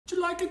Would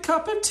you like a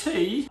cup of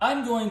tea?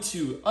 I'm going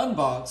to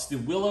unbox the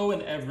Willow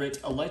 & Everett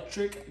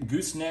electric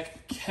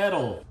gooseneck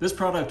kettle. This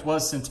product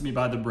was sent to me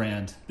by the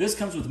brand. This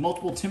comes with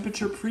multiple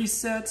temperature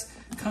presets,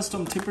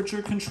 custom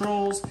temperature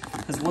controls,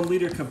 has 1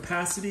 liter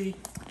capacity,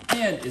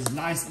 and is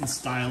nice and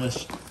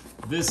stylish.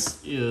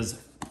 This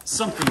is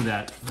something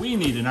that we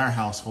need in our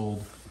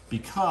household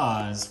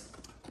because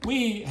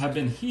we have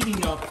been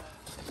heating up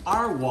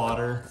our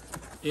water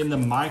in the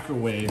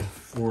microwave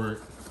for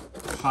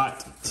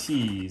hot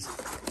teas.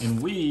 And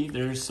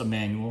there's a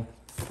manual,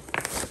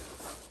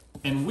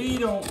 and we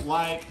don't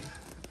like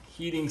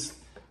heating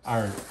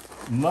our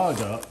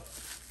mug up.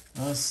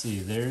 Let's see,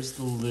 there's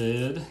the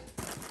lid.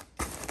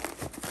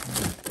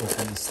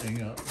 Open this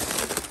thing up,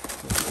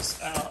 pull this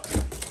out.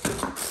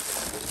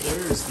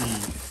 There's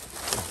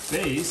the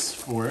base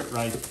for it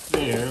right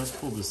there. Let's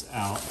pull this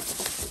out,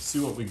 see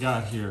what we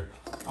got here.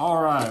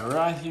 All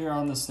right here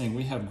on this thing,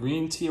 we have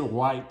green tea or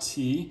white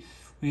tea.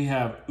 We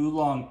have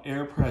oolong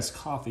air press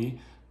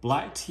coffee,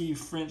 black tea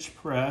French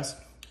press,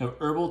 have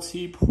herbal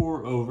tea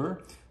pour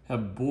over,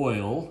 have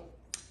boil,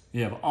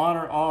 you have on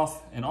or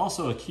off, and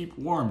also a keep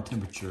warm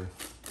temperature.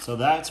 So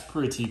that's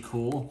pretty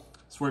cool.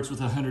 This works with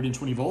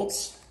 120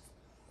 volts.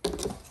 Go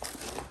ahead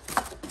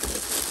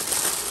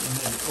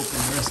and open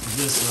the rest of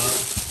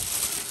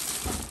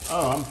this up.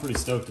 Oh, I'm pretty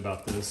stoked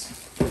about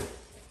this.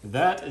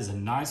 That is a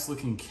nice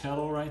looking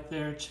kettle right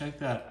there. Check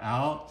that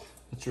out.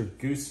 That's your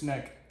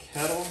Gooseneck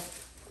Kettle.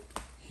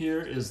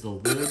 Here is the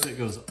lid that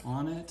goes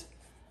on it.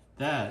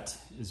 That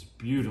is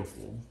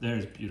beautiful.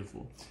 There's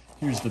beautiful.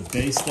 Here's the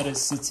base that it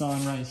sits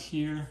on right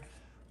here.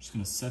 I'm just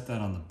gonna set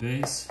that on the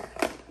base.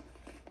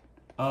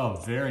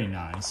 Oh, very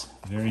nice,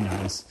 very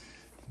nice.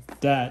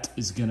 That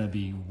is gonna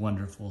be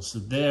wonderful. So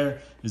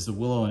there is the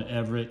Willow &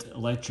 Everett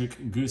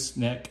electric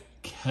gooseneck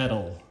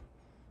kettle.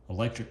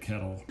 Electric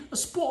kettle. A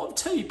spot of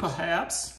tea, perhaps.